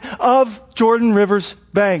side of Jordan River's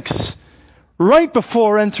banks, right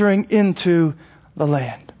before entering into the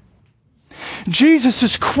land. Jesus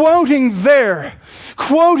is quoting there,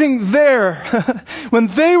 when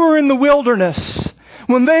they were in the wilderness,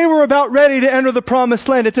 when they were about ready to enter the promised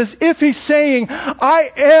land. It's as if He's saying, I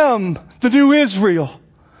am the new Israel.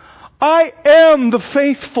 I am the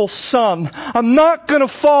faithful son. I'm not going to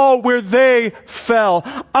fall where they fell.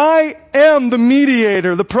 I am the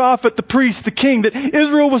mediator, the prophet, the priest, the king that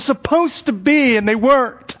Israel was supposed to be and they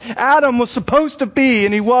weren't. Adam was supposed to be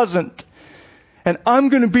and he wasn't. And I'm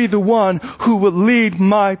going to be the one who will lead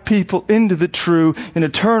my people into the true and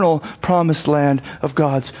eternal promised land of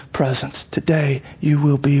God's presence. Today you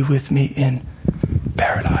will be with me in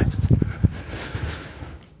paradise.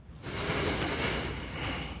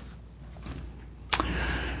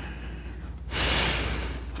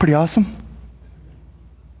 Pretty awesome.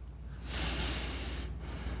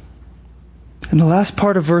 In the last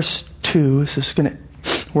part of verse 2, this is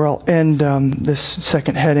where I'll end this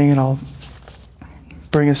second heading, and I'll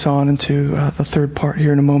bring us on into the third part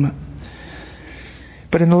here in a moment.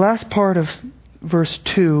 But in the last part of verse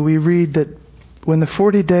 2, we read that when the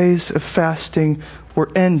 40 days of fasting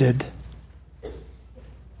were ended,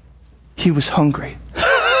 He was hungry.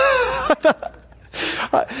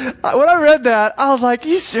 When I read that, I was like, are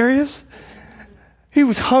you serious? He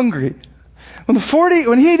was hungry. When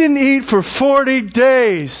He didn't eat for 40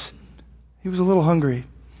 days, He was a little hungry.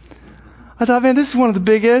 I thought, man, this is one of the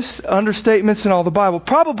biggest understatements in all the Bible.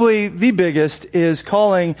 Probably the biggest is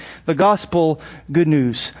calling the gospel good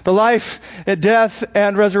news. The life, death,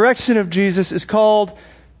 and resurrection of Jesus is called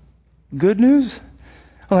good news.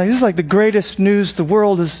 I'm like, this is like the greatest news the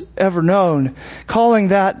world has ever known. Calling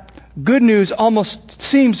that good news almost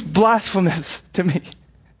seems blasphemous to me.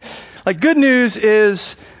 Like, good news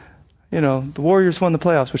is, the Warriors won the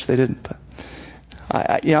playoffs, which they didn't. But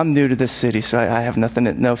I'm new to this city, so I have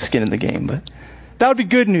no skin in the game. But that would be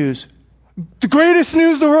good news. The greatest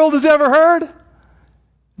news the world has ever heard?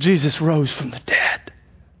 Jesus rose from the dead,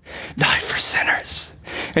 died for sinners,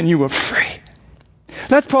 and you are free.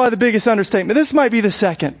 That's probably the biggest understatement. This might be the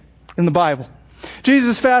second in the Bible.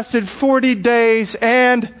 Jesus fasted 40 days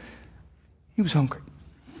and He was hungry.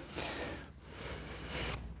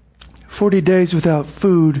 40 days without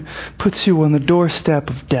food puts you on the doorstep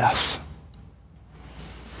of death.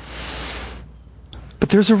 But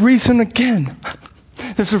there's a reason again.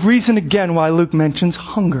 There's a reason again why Luke mentions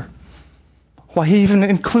hunger. Why he even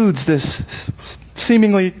includes this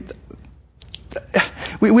seemingly...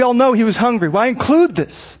 We all know He was hungry. Why include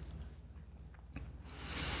this?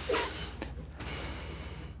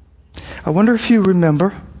 I wonder if you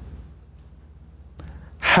remember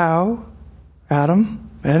how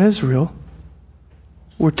Adam and Israel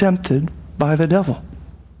were tempted by the devil.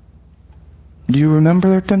 Do you remember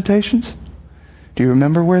their temptations? Do you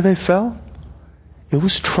remember where they fell? It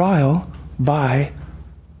was trial by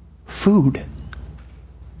food.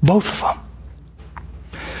 Both of them.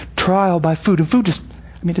 Trial by food. And food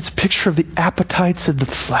it's a picture of the appetites of the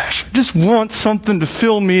flesh. I just want something to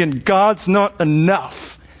fill me, and God's not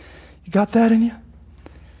enough. You got that in you?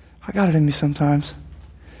 I got it in me sometimes.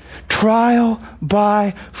 Trial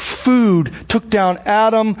by food took down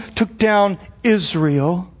Adam, took down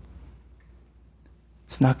Israel.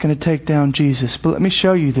 It's not going to take down Jesus. But let me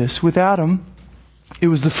show you this. With Adam, it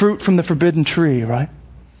was the fruit from the forbidden tree, right?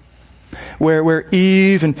 Where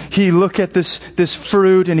Eve and he look at this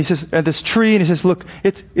fruit and he says, at this tree, and he says, look,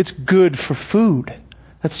 it's good for food.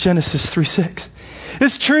 That's Genesis 3:6.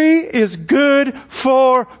 This tree is good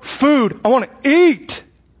for food. I want to eat.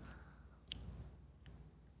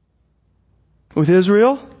 With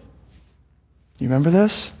Israel, you remember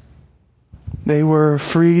this? They were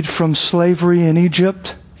freed from slavery in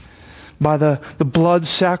Egypt by the blood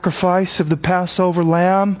sacrifice of the Passover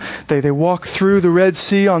lamb. They walked through the Red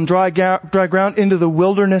Sea on dry ground into the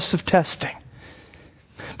wilderness of testing.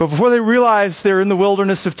 But before they realize they're in the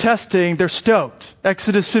wilderness of testing, they're stoked.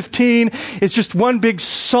 Exodus 15 is just one big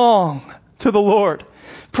song to the Lord,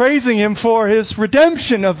 praising Him for His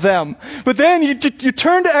redemption of them. But then you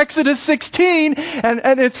turn to Exodus 16,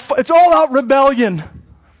 and it's all out rebellion.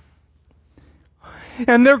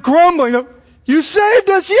 And they're grumbling. You saved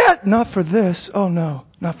us yet? Not for this. Oh no,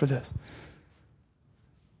 not for this.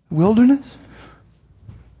 Wilderness?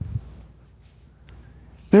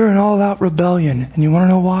 They're in all-out rebellion. And you want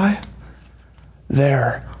to know why?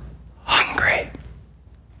 They're hungry.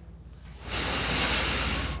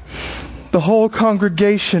 The whole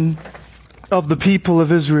congregation of the people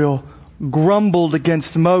of Israel grumbled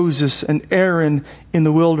against Moses and Aaron in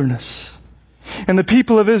the wilderness. And the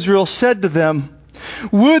people of Israel said to them,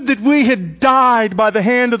 "Would that we had died by the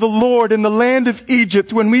hand of the Lord in the land of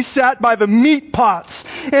Egypt, when we sat by the meat pots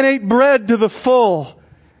and ate bread to the full.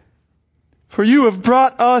 For you have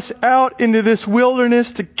brought us out into this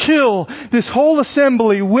wilderness to kill this whole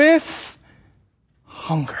assembly with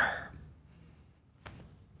hunger."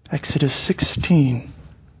 Exodus 16,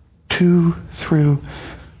 2 through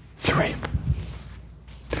 3.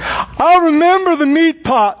 I remember the meat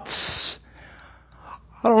pots.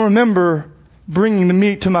 I don't remember bringing the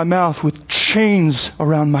meat to my mouth with chains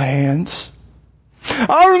around my hands.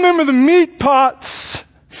 I remember the meat pots.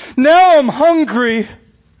 Now I'm hungry.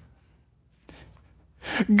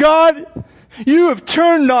 God, you have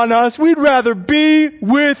turned on us. We'd rather be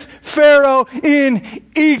with Pharaoh in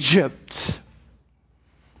Egypt.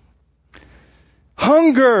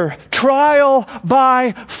 Hunger, trial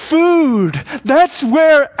by food. That's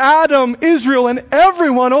where Adam, Israel, and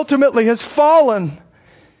everyone ultimately has fallen.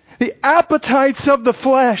 The appetites of the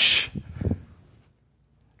flesh.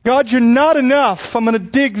 God, you're not enough. I'm going to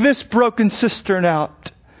dig this broken cistern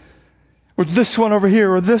out. Or this one over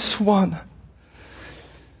here, or this one.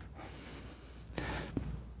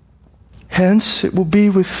 Hence, it will be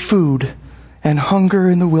with food and hunger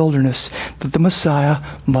in the wilderness that the Messiah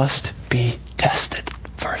must be tested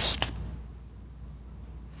first.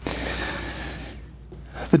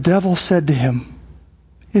 The devil said to him,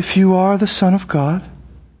 "If you are the Son of God,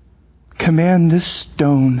 command this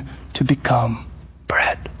stone to become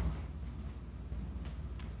bread."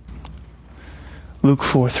 Luke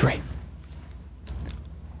 4:3.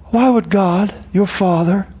 Why would God, your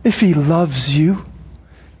Father, if He loves you,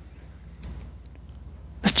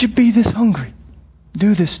 let you be this hungry,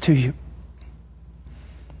 do this to you?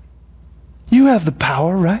 You have the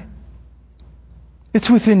power, right? It's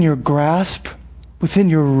within your grasp, within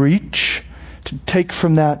your reach, to take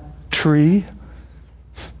from that tree,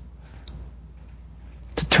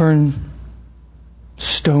 to turn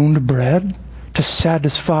stone to bread, to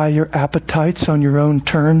satisfy your appetites on your own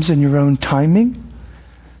terms and your own timing.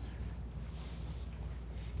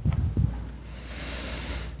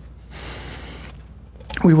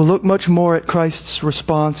 We will look much more at Christ's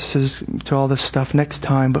responses to all this stuff next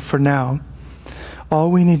time, but for now,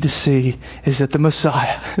 all we need to see is that the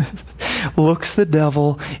Messiah looks the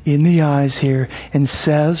devil in the eyes here and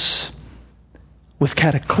says, with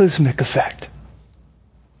cataclysmic effect,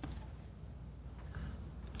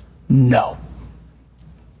 "No.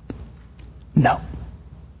 No."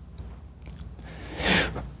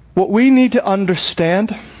 What we need to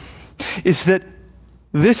understand is that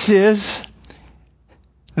this is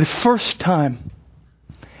the first time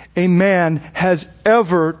a man has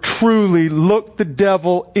ever truly looked the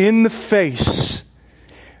devil in the face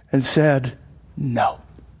and said, "No."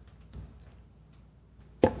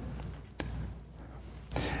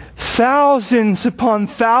 Thousands upon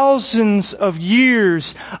thousands of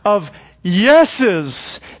years of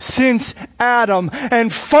yeses since Adam,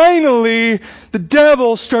 and finally the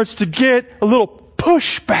devil starts to get a little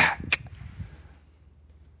pushback.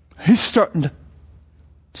 He's starting to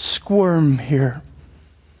squirm here.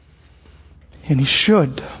 And he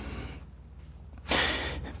should.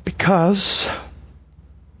 Because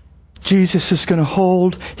Jesus is going to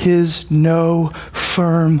hold his no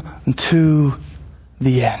firm to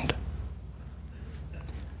the end.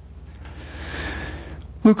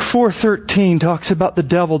 Luke 4:13 talks about the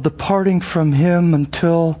devil departing from him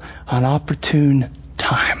until an opportune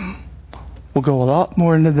time. We'll go a lot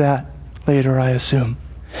more into that later, I assume.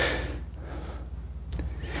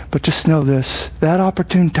 But just know this, that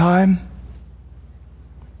opportune time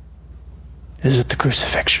is at the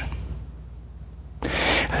crucifixion.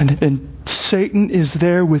 And Satan is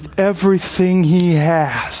there with everything he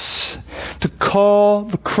has to call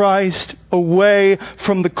the Christ away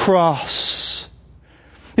from the cross.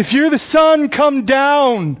 If you're the Son, come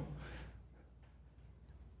down.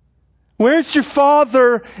 Where's your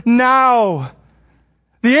Father now?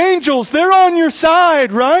 The angels, they're on your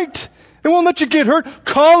side, right? They won't let you get hurt.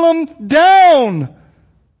 Call them down.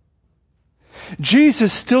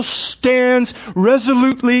 Jesus still stands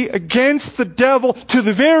resolutely against the devil to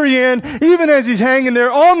the very end, even as He's hanging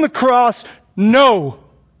there on the cross. No.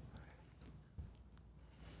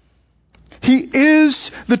 He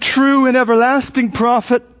is the true and everlasting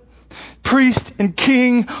prophet, priest, and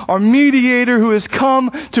king, our mediator who has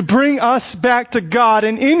come to bring us back to God.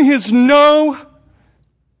 And in His no,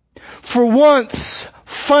 for once,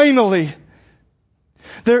 finally,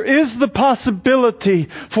 there is the possibility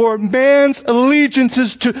for man's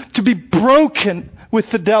allegiances to be broken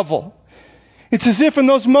with the devil. It's as if in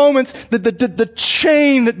those moments that the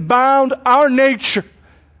chain that bound our nature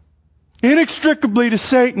inextricably to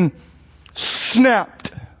Satan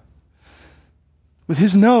snapped with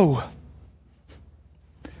His no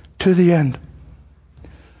to the end.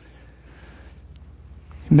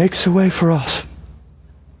 He makes a way for us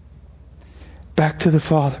back to the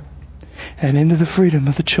Father and into the freedom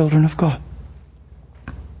of the children of God.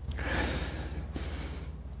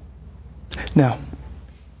 Now,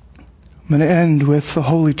 I'm going to end with the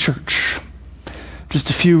Holy Church. Just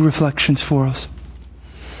a few reflections for us.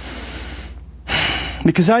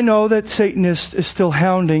 Because I know that Satan is still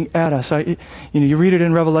hounding at us. You read it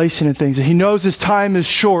in Revelation and things. He knows his time is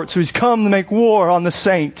short, so he's come to make war on the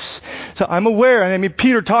saints. So I'm aware. I mean,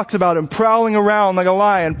 Peter talks about him prowling around like a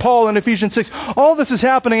lion. Paul in Ephesians 6. All this is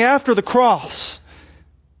happening after the cross.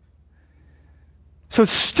 So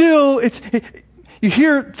it's still, you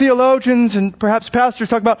hear theologians and perhaps pastors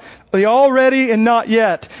talk about the already and not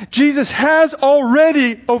yet. Jesus has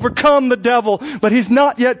already overcome the devil, but He's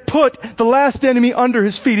not yet put the last enemy under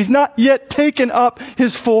His feet. He's not yet taken up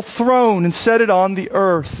His full throne and set it on the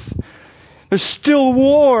earth. There's still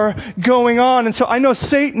war going on. And so I know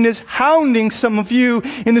Satan is hounding some of you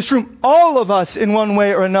in this room, all of us in one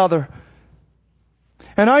way or another.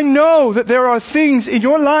 And I know that there are things in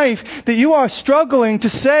your life that you are struggling to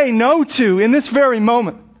say no to in this very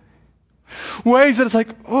moment. Ways that it's like,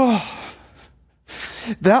 oh,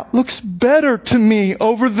 that looks better to me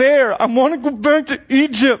over there. I want to go back to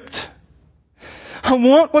Egypt. I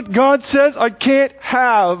want what God says I can't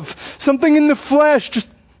have. Something in the flesh just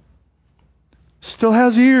still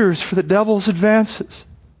has ears for the devil's advances.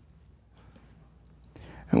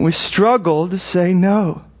 And we struggle to say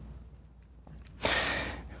no.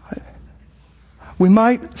 We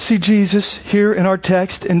might see Jesus here in our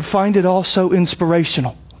text and find it also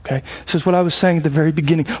inspirational. Okay, this is what I was saying at the very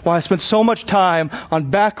beginning. Why I spent so much time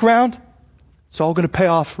on background. It's all going to pay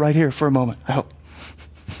off right here for a moment, I hope.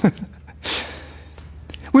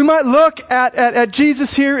 We might look at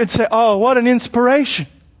Jesus here and say, oh, what an inspiration.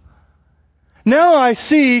 Now I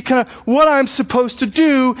see kind of what I'm supposed to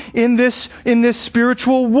do in this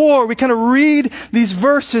spiritual war. We kind of read these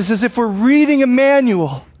verses as if we're reading a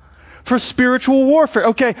manual for spiritual warfare.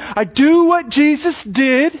 Okay, I do what Jesus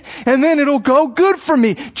did, and then it'll go good for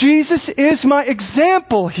me. Jesus is my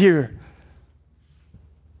example here.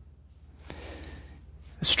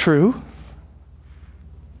 It's true.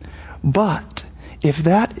 But if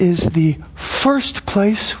that is the first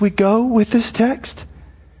place we go with this text,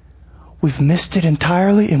 we've missed it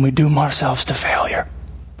entirely and we doom ourselves to failure.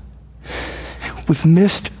 We've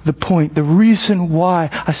missed the point. The reason why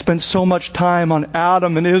I spent so much time on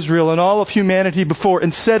Adam and Israel and all of humanity before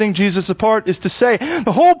and setting Jesus apart is to say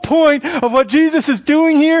the whole point of what Jesus is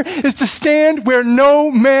doing here is to stand where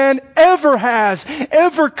no man ever has,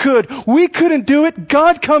 ever could. We couldn't do it.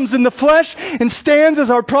 God comes in the flesh and stands as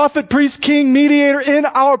our prophet, priest, king, mediator in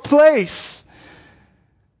our place.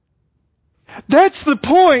 That's the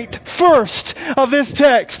point, first, of this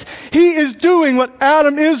text. He is doing what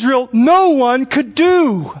Adam, Israel, no one could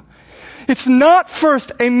do. It's not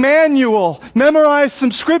first a manual. Memorize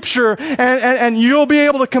some scripture and you'll be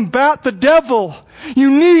able to combat the devil. You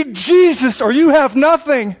need Jesus or you have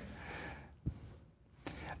nothing.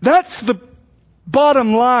 That's the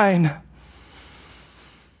bottom line.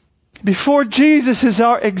 Before Jesus is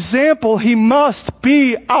our example, He must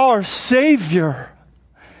be our Savior.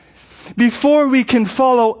 Before we can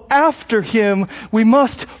follow after Him, we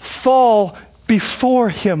must fall before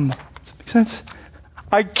Him. Does that make sense?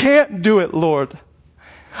 I can't do it, Lord.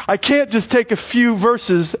 I can't just take a few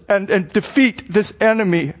verses and defeat this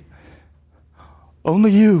enemy.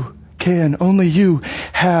 Only You can. Only You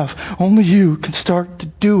have. Only You can start to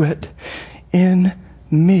do it in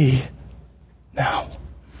me now.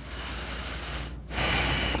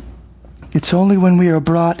 It's only when we are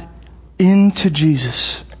brought into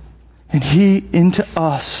Jesus and He into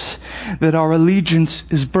us that our allegiance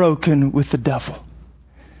is broken with the devil.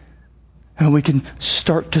 And we can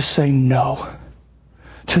start to say no.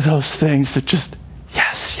 to those things that just,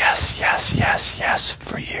 yes, yes, yes, yes, yes,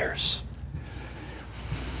 for years.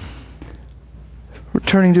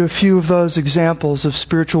 Returning to a few of those examples of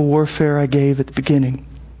spiritual warfare I gave at the beginning.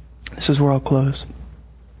 This is where I'll close.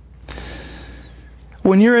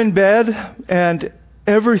 When you're in bed and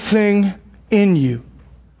everything in you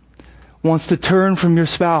wants to turn from your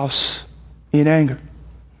spouse in anger,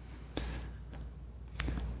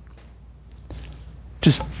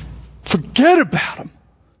 just forget about him.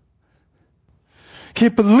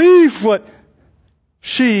 Can't believe what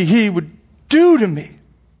he would do to me.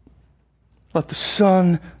 Let the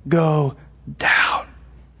sun go down.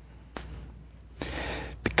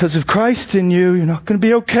 Because of Christ in you, you're not going to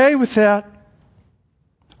be okay with that.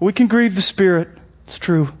 We can grieve the Spirit. It's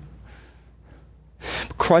true.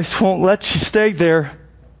 But Christ won't let you stay there.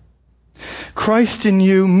 Christ in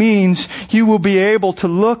you means you will be able to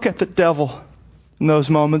look at the devil in those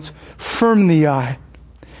moments, firm in the eye,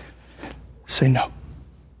 say no.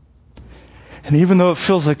 And even though it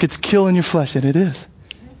feels like it's killing your flesh, and it is,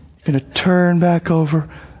 you're going to turn back over,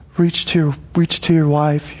 reach to your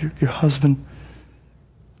wife, your husband,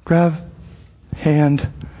 grab hand,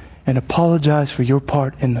 and apologize for your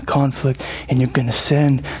part in the conflict, and you're going to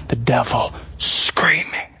send the devil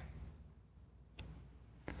screaming.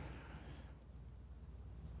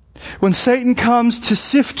 When Satan comes to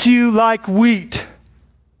sift you like wheat,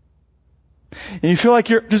 and you feel like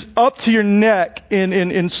you're just up to your neck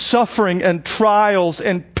in suffering and trials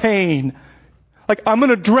and pain, like I'm going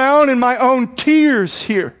to drown in my own tears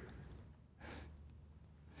here.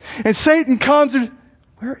 And Satan comes and,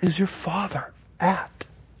 where is your father at?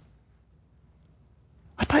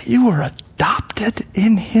 I thought you were adopted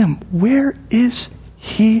in him. Where is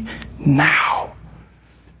he now?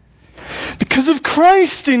 Because of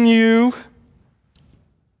Christ in you,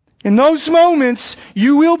 in those moments,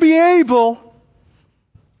 you will be able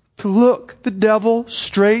to look the devil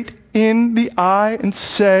straight in the eye and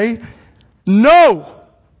say, no!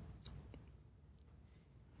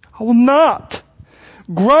 I will not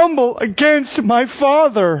grumble against my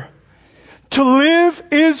Father. To live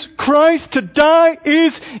is Christ, to die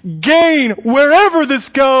is gain. Wherever this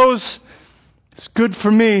goes, it's good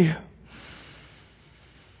for me.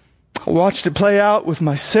 I watched it play out with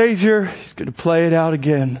my Savior. He's going to play it out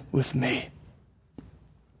again with me.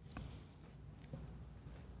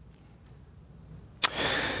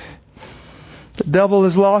 The devil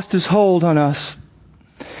has lost his hold on us.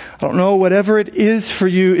 I don't know, whatever it is for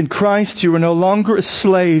you in Christ, you are no longer a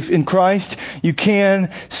slave. In Christ, you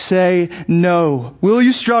can say no. Will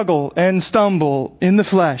you struggle and stumble in the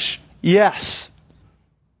flesh? Yes.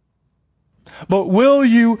 But will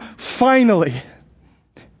you finally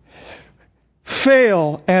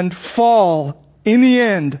fail and fall in the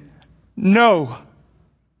end? No.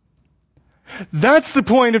 That's the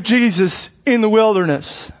point of Jesus in the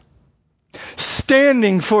wilderness.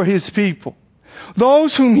 Standing for His people.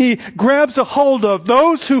 Those whom He grabs a hold of.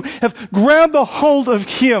 Those who have grabbed a hold of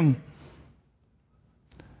Him.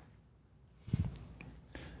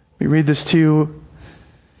 Let me read this to you.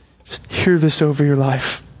 Just hear this over your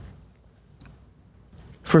life.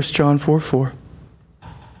 1 John 4:4.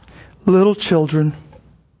 Little children,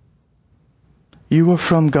 you are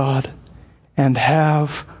from God and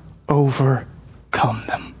have overcome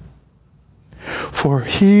them. For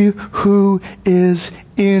He who is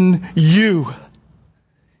in you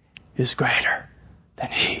is greater than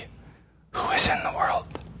he who is in the world.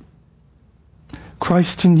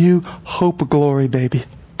 Christ in you, hope of glory, baby.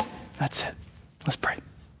 That's it. Let's pray.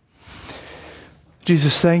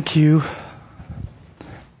 Jesus, thank you.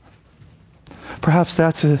 Perhaps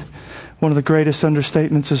that's one of the greatest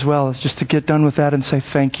understatements as well, is just to get done with that and say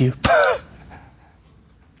thank you.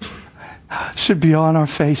 Should be on our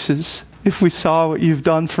faces if we saw what you've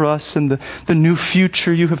done for us and the new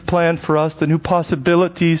future you have planned for us, the new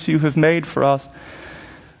possibilities you have made for us,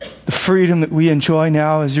 the freedom that we enjoy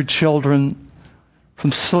now as your children,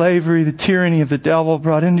 from slavery, the tyranny of the devil,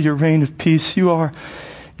 brought into your reign of peace. You are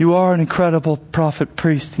an incredible prophet,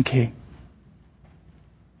 priest, and king.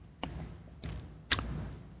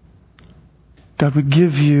 God, we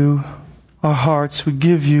give you our hearts, we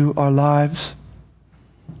give you our lives.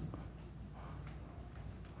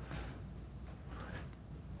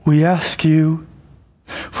 We ask you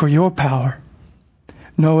for your power,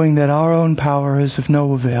 knowing that our own power is of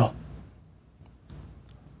no avail.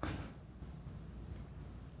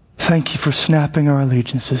 Thank you for snapping our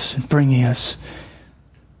allegiances and bringing us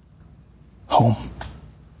home.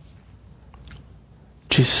 In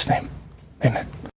Jesus' name, amen.